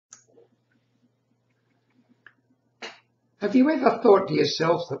Have you ever thought to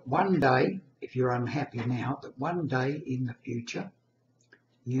yourself that one day, if you're unhappy now, that one day in the future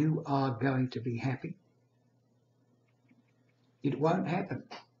you are going to be happy? It won't happen.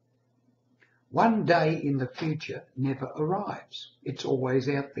 One day in the future never arrives. It's always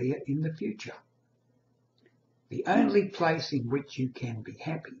out there in the future. The only place in which you can be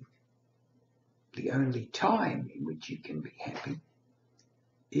happy, the only time in which you can be happy,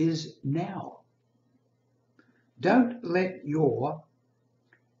 is now. Don't let your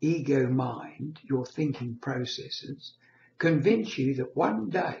ego mind, your thinking processes, convince you that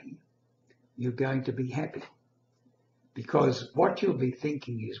one day you're going to be happy. Because what you'll be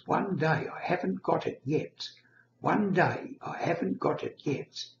thinking is, one day I haven't got it yet. One day I haven't got it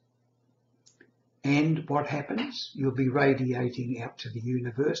yet. And what happens? You'll be radiating out to the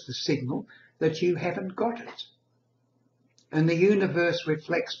universe the signal that you haven't got it. And the universe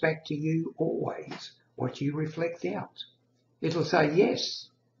reflects back to you always what you reflect out. It'll say yes.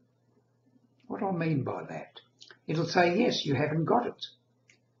 What do I mean by that? It'll say yes, you haven't got it.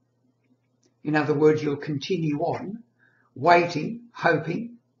 In other words, you'll continue on waiting,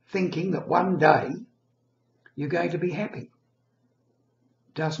 hoping, thinking that one day you're going to be happy.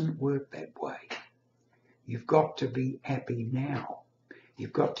 Doesn't work that way. You've got to be happy now.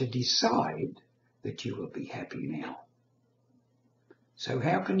 You've got to decide that you will be happy now. So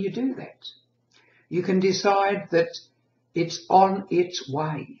how can you do that? You can decide that it's on its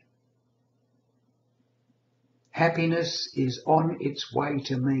way. Happiness is on its way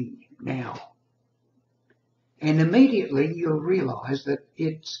to me now. And immediately you'll realise that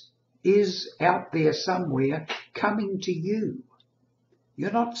it is out there somewhere coming to you.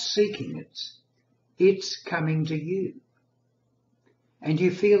 You're not seeking it. It's coming to you. And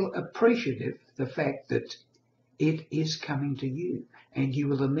you feel appreciative of the fact that it is coming to you. And you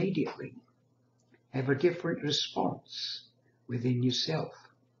will immediately have a different response within yourself.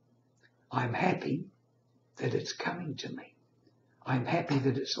 I'm happy that it's coming to me. I'm happy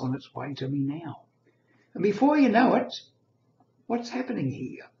that it's on its way to me now. And before you know it, what's happening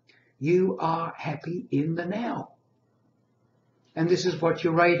here? You are happy in the now. And this is what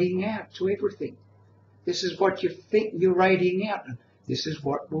you're radiating out to everything. This is what you think you're radiating out. And this is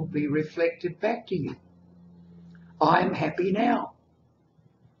what will be reflected back to you. I'm happy now.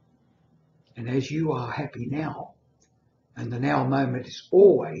 And as you are happy now, and the now moment is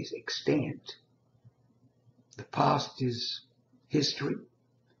always extant, the past is history,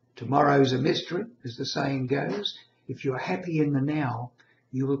 tomorrow's a mystery, as the saying goes. If you're happy in the now,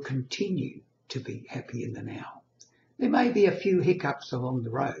 you will continue to be happy in the now. There may be a few hiccups along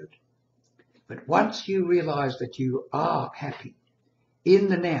the road, but once you realise that you are happy in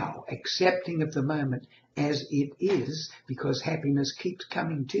the now, accepting of the moment as it is, because happiness keeps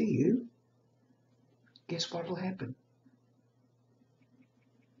coming to you, guess what will happen?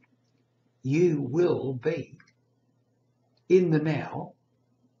 You will be in the now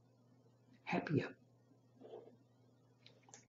happier.